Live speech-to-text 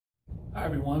Hi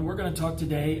everyone, we're going to talk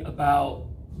today about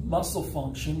muscle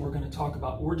function. We're going to talk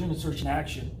about origin, insertion,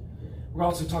 action. We're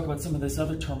also talk about some of this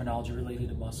other terminology related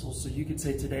to muscles. So you could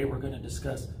say today we're going to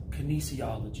discuss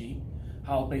kinesiology,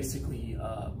 how basically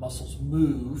muscles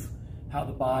move, how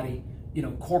the body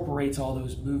incorporates all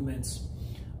those movements,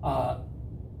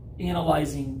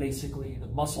 analyzing basically the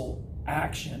muscle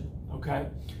action, okay?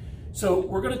 So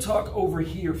we're going to talk over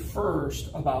here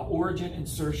first about origin,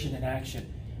 insertion, and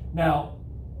action. Now,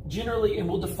 generally, and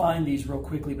we'll define these real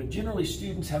quickly, but generally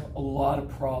students have a lot of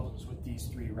problems with these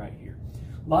three right here.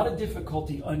 A lot of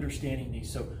difficulty understanding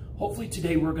these. So hopefully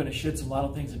today we're going to shed some light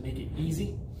on things and make it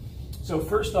easy. So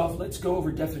first off, let's go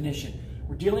over definition.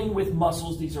 We're dealing with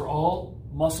muscles. These are all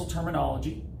muscle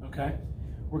terminology, okay?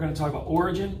 We're going to talk about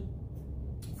origin.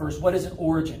 First, what is an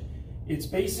origin? It's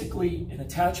basically an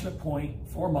attachment point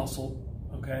for muscle,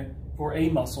 okay, for a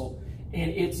muscle,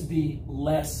 and it's the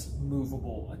less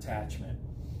movable attachment.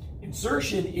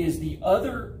 Insertion is the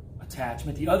other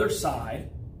attachment, the other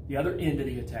side, the other end of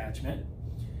the attachment,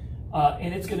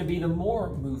 and it's going to be the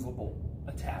more movable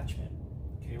attachment.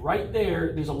 Okay, right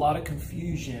there's a lot of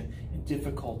confusion and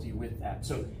difficulty with that.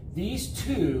 So these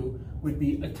two would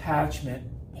be attachment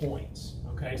points.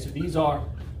 Okay, so these are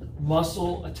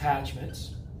muscle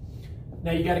attachments.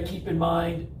 Now you got to keep in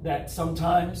mind that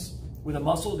sometimes with a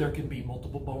muscle there can be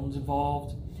multiple bones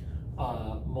involved,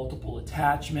 multiple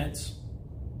attachments.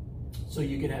 So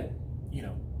you could have,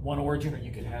 one origin, or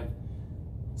you could have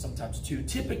sometimes two.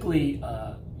 Typically,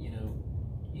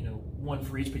 one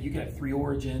for each, but you could have three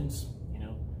origins,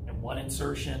 and one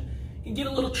insertion. It can get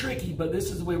a little tricky, but this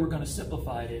is the way we're going to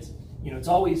simplify it. Is it's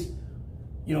always,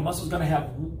 muscle's going to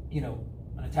have,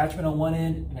 an attachment on one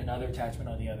end and another attachment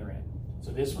on the other end.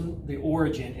 So this one, the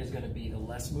origin is going to be the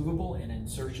less movable, and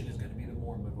insertion is going to be the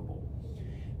more movable.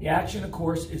 The action, of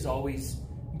course, is always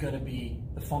going to be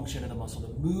the function of the muscle,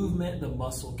 the movement the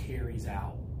muscle carries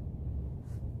out.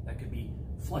 That could be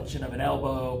flexion of an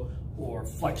elbow, or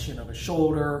flexion of a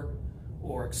shoulder,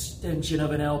 or extension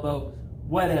of an elbow,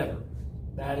 whatever.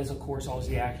 That is, of course, always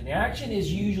the action. The action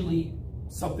is usually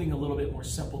something a little bit more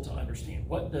simple to understand.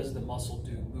 What does the muscle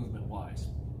do movement-wise?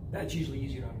 That's usually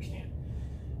easier to understand.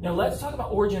 Now let's talk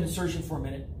about origin insertion for a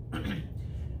minute.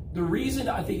 The reason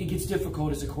I think it gets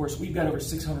difficult is, of course, we've got over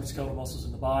 600 skeletal muscles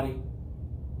in the body.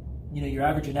 Your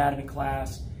average anatomy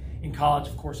class in college,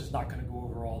 of course, is not going to go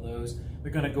over all those.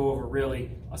 They're going to go over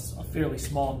really a fairly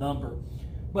small number.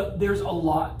 But there's a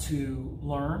lot to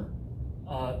learn.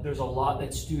 There's a lot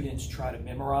that students try to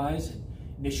memorize. And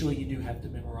initially, you do have to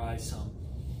memorize some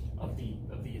of the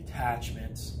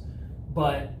attachments.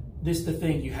 But this is the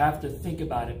thing, you have to think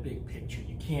about it big picture.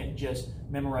 You can't just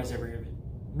memorize everything.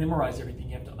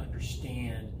 You have to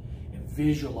understand and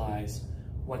visualize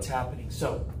what's happening.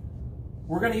 So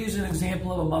we're going to use an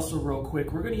example of a muscle real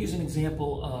quick. We're going to use an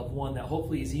example of one that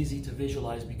hopefully is easy to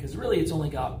visualize, because really it's only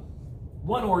got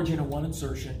one origin and one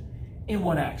insertion and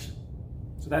one action.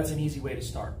 So that's an easy way to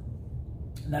start.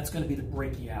 And that's going to be the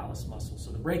brachialis muscle.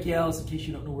 So the brachialis, in case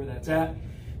you don't know where that's at,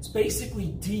 it's basically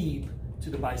deep to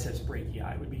the biceps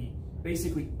brachii. It would be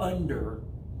basically under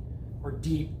or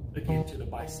deep again to the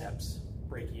biceps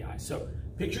brachii. So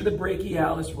picture the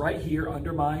brachialis right here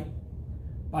under my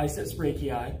biceps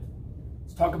brachii.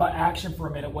 Let's talk about action for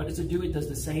a minute. What does it do? It does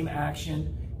the same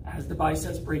action as the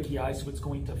biceps brachii, so it's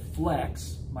going to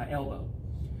flex my elbow.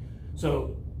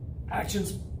 So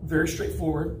action's very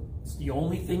straightforward. It's the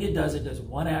only thing it does. It does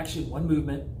one action, one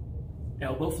movement,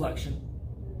 elbow flexion.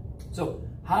 So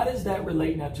how does that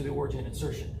relate now to the origin and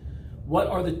insertion? What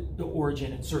are the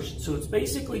origin insertions? So it's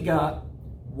basically got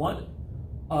one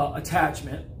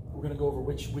attachment. We're going to go over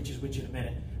which is which in a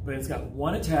minute. But it's got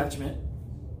one attachment,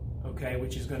 okay,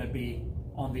 which is going to be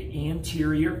on the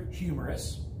anterior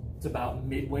humerus. It's about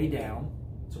midway down.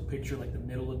 So picture like the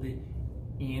middle of the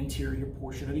anterior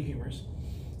portion of the humerus.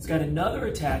 It's got another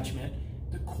attachment,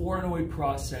 the coronoid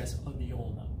process of the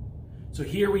ulna. So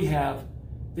here we have,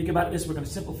 think about it this, we're going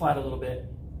to simplify it a little bit.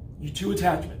 Your two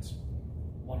attachments,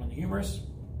 one on the humerus,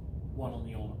 one on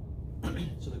the ulna.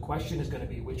 So the question is going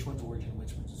to be which one's origin,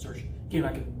 which one's insertion. Again,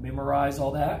 I can memorize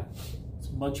all that.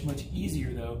 It's much, much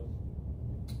easier though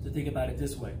to think about it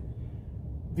this way.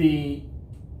 The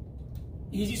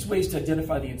easiest way is to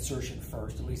identify the insertion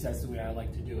first, at least that's the way I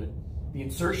like to do it. The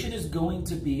insertion is going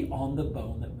to be on the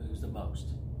bone that moves the most.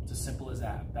 It's as simple as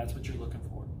that. That's what you're looking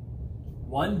for.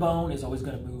 One bone is always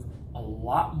going to move a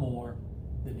lot more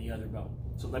than the other bone.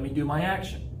 So let me do my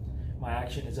action. My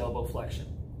action is elbow flexion.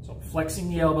 So I'm flexing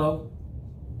the elbow.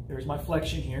 There's my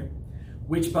flexion here.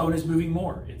 Which bone is moving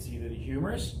more? It's either the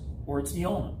humerus or it's the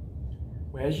ulna.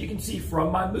 Well, as you can see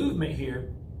from my movement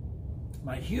here,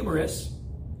 my humerus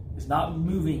is not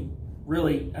moving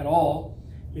really at all.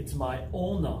 It's my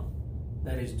ulna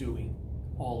that is doing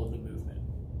all of the movement.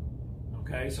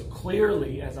 Okay, so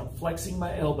clearly as I'm flexing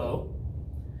my elbow,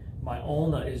 my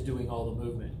ulna is doing all the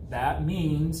movement. That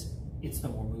means it's the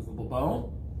more movable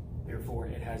bone, therefore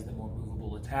it has the more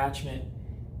movable attachment.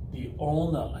 The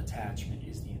ulna attachment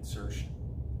is the insertion.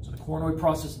 So the coronoid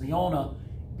process of the ulna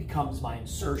becomes my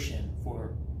insertion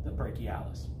for the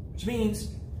brachialis, which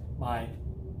means my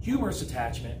humerus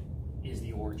attachment is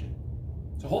the origin.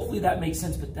 So hopefully that makes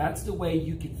sense, but that's the way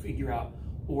you can figure out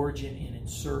origin and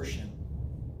insertion.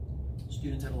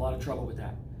 Students have a lot of trouble with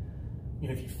that. You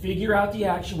know, if you figure out the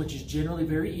action, which is generally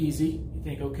very easy, you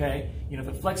think, okay, you know, if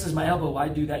it flexes my elbow, I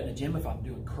do that in the gym if I'm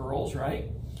doing curls,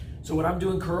 right? So when I'm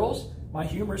doing curls, my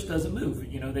humerus doesn't move.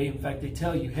 You know, in fact, they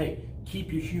tell you, hey,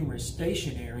 keep your humerus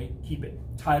stationary, keep it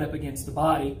tied up against the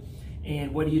body.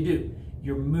 And what do?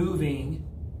 You're moving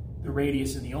the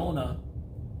radius in the ulna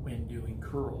when doing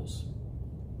curls,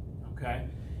 okay?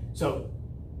 So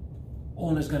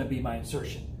ulna is going to be my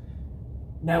insertion.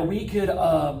 Now we could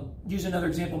use another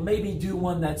example, maybe do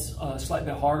one that's a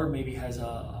slightly bit harder, maybe has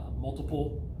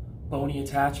multiple bony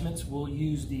attachments. We'll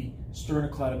use the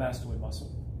sternocleidomastoid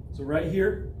muscle. So right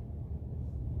here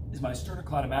is my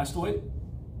sternocleidomastoid.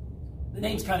 The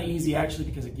name's kind of easy actually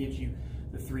because it gives you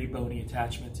the 3 bony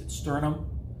attachments. It's sternum,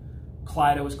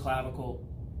 cleido is clavicle,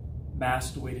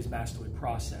 mastoid is mastoid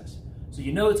process. So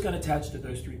you know it's going to attach to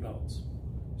those 3 bones.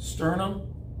 Sternum,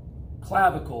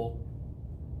 clavicle,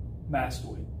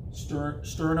 mastoid.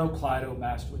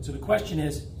 Sternocleidomastoid. So the question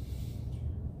is,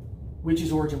 which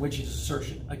is origin, which is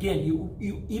insertion? Again,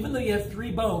 even though you have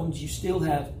 3 bones, you still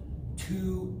have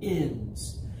 2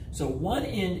 ends. So one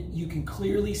end you can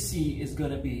clearly see is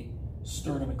going to be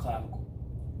sternum and clavicle.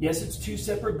 Yes, it's 2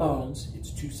 separate bones, it's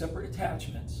 2 separate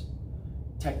attachments,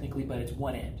 technically, but it's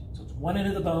one end. So it's one end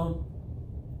of the bone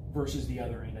versus the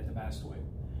other end at the mastoid.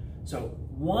 So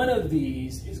one of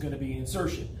these is going to be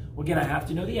insertion. Well, again, I have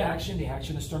to know the action. The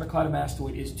action of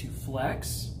sternocleidomastoid is to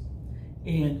flex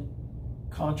and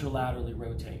contralaterally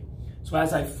rotate. So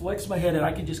as I flex my head, and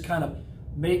I can just kind of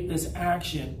make this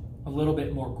action a little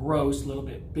bit more gross, a little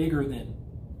bit bigger than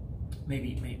maybe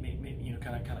you know,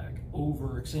 kind of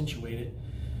over accentuated.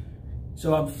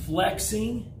 So I'm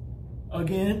flexing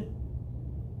again,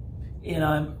 and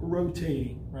I'm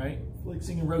rotating, right?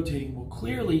 Flexing and rotating. Well,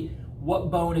 clearly,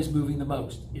 what bone is moving the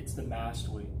most? It's the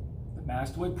mastoid. The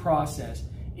mastoid process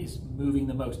is moving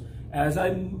the most. As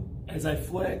I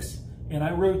flex and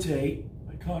I rotate,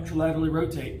 I contralaterally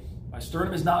rotate, my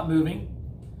sternum is not moving,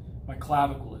 my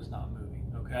clavicle is not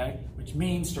moving, okay? Which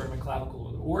means sternum and clavicle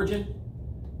are the origin,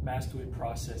 mastoid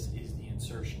process is the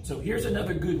insertion. So here's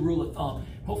another good rule of thumb.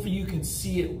 Hopefully you can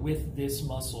see it with this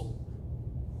muscle.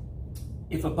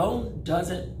 If a bone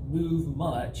doesn't move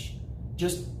much,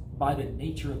 just by the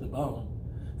nature of the bone,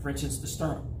 for instance, the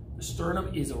sternum. The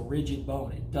sternum is a rigid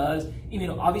bone. It does, you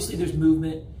know, obviously there's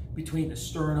movement between the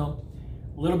sternum,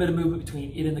 a little bit of movement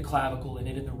between it and the clavicle and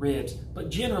it and the ribs, but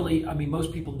generally, I mean,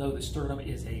 most people know the sternum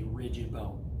is a rigid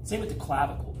bone. Same with the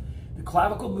clavicle. The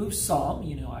clavicle moves some,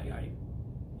 you know, I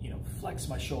flex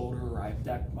my shoulder or I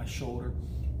abduct my shoulder.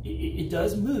 It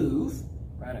does move,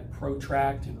 right? I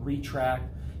protract and retract.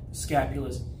 The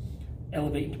scapulas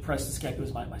elevate and depress the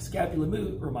scapulas. My scapula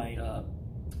move, or my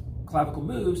clavicle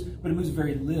moves, but it moves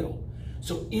very little.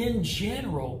 So in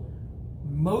general,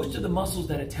 most of the muscles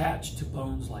that attach to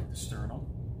bones like the sternum,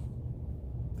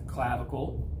 the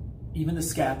clavicle, even the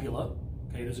scapula,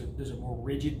 okay, those are more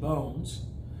rigid bones,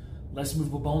 less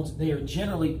movable bones. They are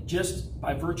generally, just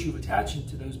by virtue of attaching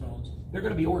to those bones, they're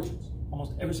going to be origins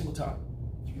almost every single time.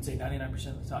 You can say 99%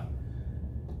 of the time.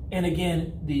 And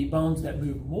again, the bones that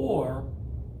move more,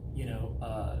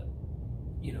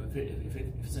 if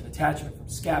it's an attachment from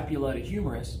scapula to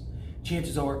humerus,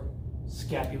 chances are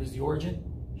scapula is the origin,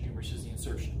 humerus is the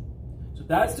insertion. So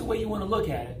that's the way you want to look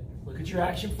at it. Look at your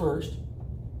action first.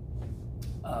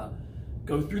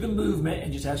 Go through the movement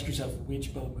and just ask yourself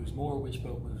which bone moves more, which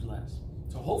bone moves less.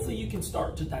 So hopefully you can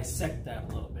start to dissect that a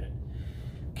little bit.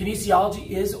 Kinesiology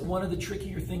is one of the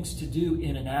trickier things to do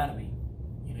in anatomy.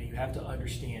 You know, you have to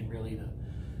understand really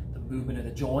the movement of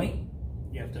the joint.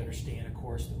 You have to understand, of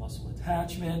course, the muscle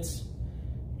attachments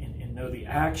and know the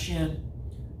action.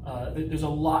 There's a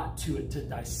lot to it, to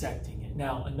dissecting it.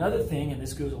 Now, another thing, and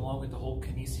this goes along with the whole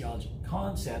kinesiology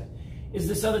concept, is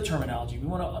this other terminology. We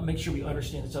want to make sure we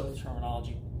understand this other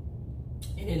terminology.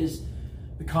 And it is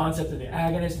the concept of the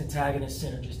agonist, antagonist,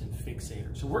 synergist, and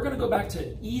fixator. So we're going to go back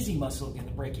to easy muscle again,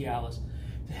 the brachialis,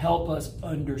 to help us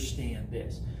understand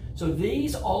this. So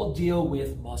these all deal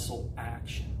with muscle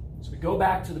action. So we go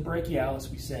back to the brachialis,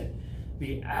 we said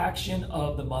the action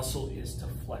of the muscle is to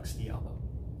flex the elbow.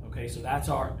 Okay, so that's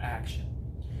our action.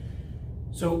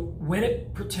 So when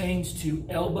it pertains to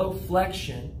elbow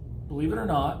flexion, believe it or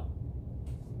not,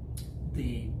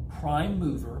 the prime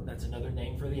mover, that's another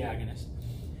name for the agonist,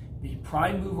 the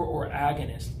prime mover or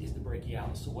agonist is the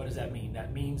brachialis. So what does that mean?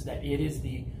 That means that it is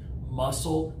the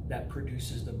muscle that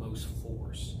produces the most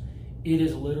force. It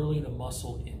is literally the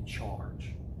muscle in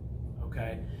charge.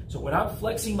 Okay? So when I'm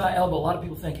flexing my elbow, a lot of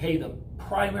people think, hey, the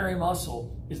primary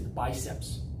muscle is the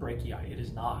biceps brachii. It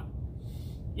is not.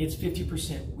 It's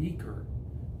 50% weaker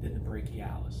than the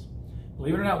brachialis.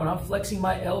 Believe it or not, when I'm flexing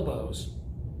my elbows,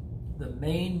 the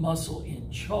main muscle in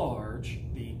charge,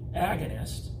 the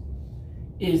agonist,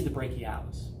 is the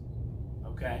brachialis.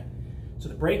 Okay? So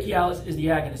the brachialis is the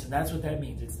agonist, and that's what that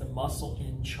means. It's the muscle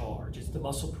in charge. It's the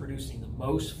muscle producing the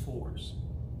most force.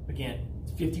 Again,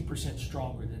 it's 50%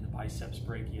 stronger than the biceps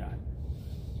brachii.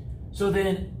 So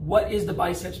then, what is the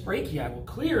biceps brachii? Well,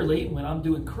 clearly, when I'm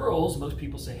doing curls, most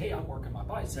people say, hey, I'm working my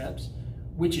biceps,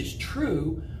 which is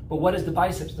true, but what is the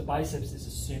biceps? The biceps is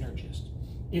a synergist.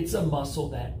 It's a muscle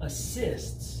that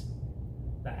assists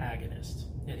the agonist.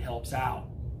 It helps out.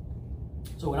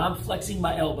 So when I'm flexing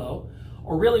my elbow,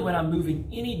 or really when I'm moving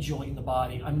any joint in the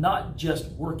body, I'm not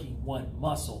just working one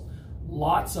muscle.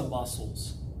 Lots of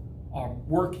muscles are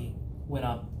working when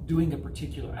I'm doing a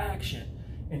particular action.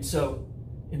 And so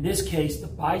in this case, the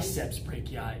biceps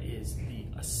brachii is the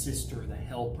assister, the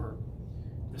helper,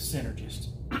 the synergist.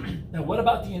 Now, what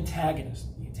about the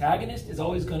antagonist? The antagonist is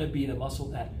always going to be the muscle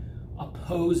that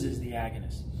opposes the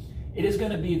agonist. It is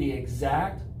going to be the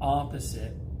exact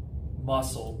opposite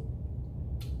muscle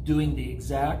doing the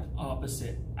exact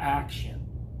opposite action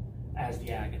as the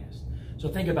agonist. So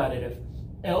think about it. If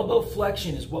elbow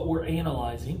flexion is what we're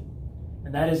analyzing,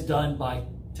 and that is done by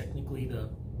technically the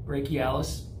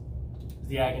brachialis,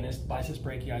 the agonist, biceps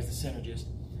brachii is the synergist,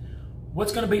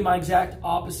 what's going to be my exact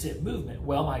opposite movement?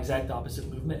 Well, my exact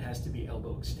opposite movement has to be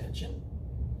elbow extension.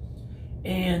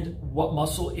 And what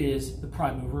muscle is the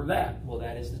prime mover of that? Well,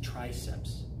 that is the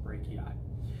triceps brachii.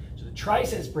 So the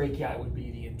triceps brachii would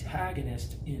be the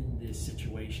antagonist in this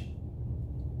situation.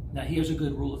 Now, here's a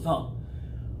good rule of thumb.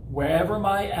 Wherever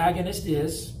my agonist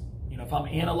is, if I'm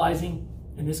analyzing,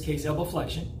 in this case, elbow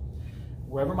flexion,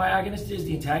 wherever my agonist is,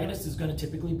 the antagonist is going to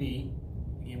typically be,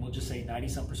 again, we'll just say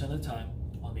 90-some% of the time,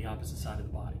 on the opposite side of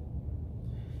the body.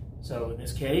 So in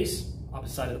this case,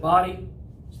 opposite side of the body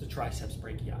is the triceps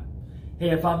brachii. Hey,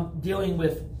 if I'm dealing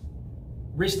with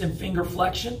wrist and finger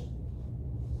flexion,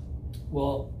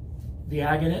 well, the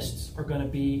agonists are going to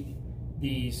be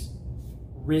these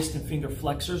wrist and finger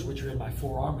flexors, which are in my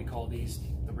forearm. We call these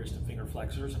the wrist and finger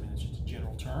flexors. I mean, it's just a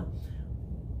general term.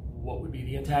 What would be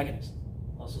the antagonist?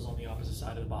 Muscles on the opposite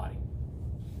side of the body.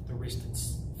 The wrist and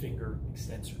finger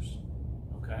extensors.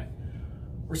 Okay?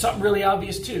 Or something really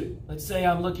obvious too. Let's say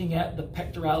I'm looking at the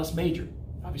pectoralis major.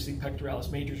 Obviously, pectoralis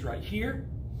major is right here.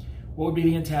 What would be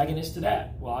the antagonist to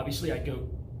that? Well, obviously, I go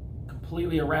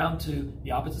completely around to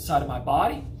the opposite side of my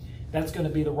body. That's going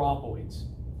to be the rhomboids,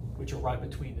 which are right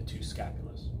between the two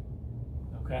scapulas.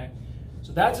 Okay?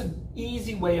 So that's an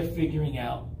easy way of figuring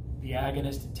out the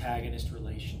agonist-antagonist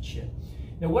relationship.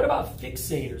 Now, what about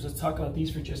fixators? Let's talk about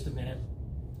these for just a minute.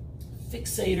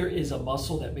 Fixator is a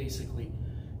muscle that basically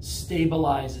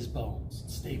stabilizes bones,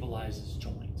 stabilizes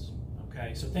joints.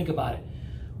 Okay? So think about it.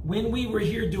 When we were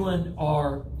here doing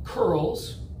our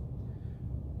curls,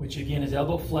 which again is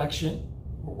elbow flexion,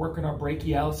 we're working our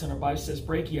brachialis and our biceps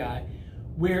brachii,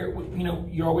 where,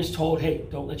 you're always told, hey,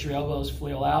 don't let your elbows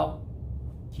flail out,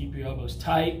 keep your elbows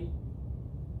tight.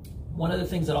 One of the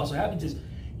things that also happens is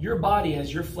your body,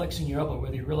 as you're flexing your elbow,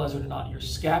 whether you realize it or not, your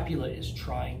scapula is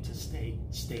trying to stay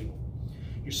stable.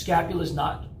 Your scapula is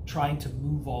not trying to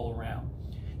move all around.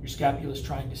 Your scapula is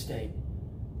trying to stay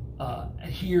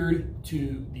adhered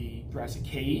to the thoracic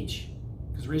cage,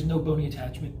 because there is no bony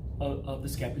attachment of the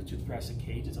scapula to the thoracic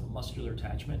cage. It's a muscular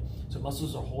attachment. So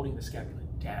muscles are holding the scapula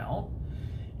down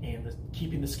and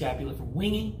keeping the scapula from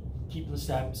winging, keeping the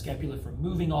scapula from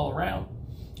moving all around.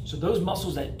 So those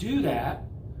muscles that do that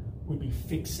would be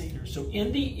fixators. So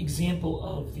in the example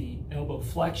of the elbow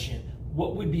flexion,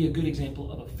 what would be a good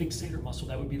example of a fixator muscle?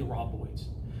 That would be the rhomboids,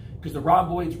 because the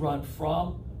rhomboids run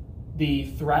from the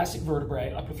thoracic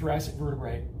vertebrae, upper thoracic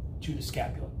vertebrae, to the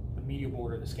scapula, the medial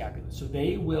border of the scapula. So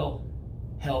they will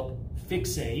help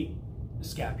fixate the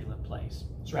scapula in place.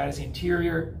 Serratus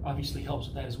anterior obviously helps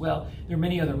with that as well. There are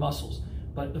many other muscles,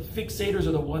 but the fixators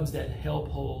are the ones that help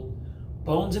hold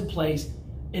bones in place,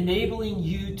 enabling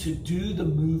you to do the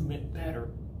movement better.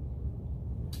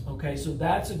 Okay, so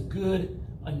that's a good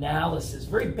analysis,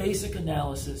 very basic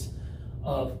analysis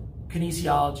of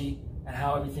kinesiology and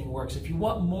how everything works. If you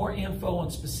want more info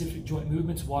on specific joint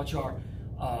movements, watch our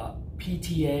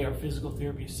PTA, or physical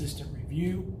therapy assistant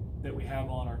review, that we have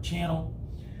on our channel.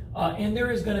 And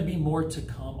there is going to be more to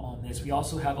come on this. We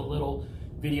also have a little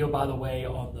video, by the way,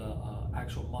 on the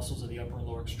actual muscles of the upper and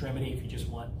lower extremity. If you just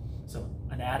want some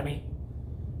anatomy,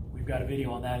 we've got a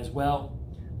video on that as well.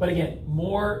 But again,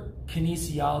 more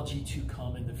kinesiology to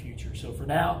come in the future. So for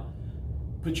now,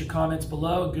 put your comments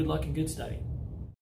below. Good luck and good study.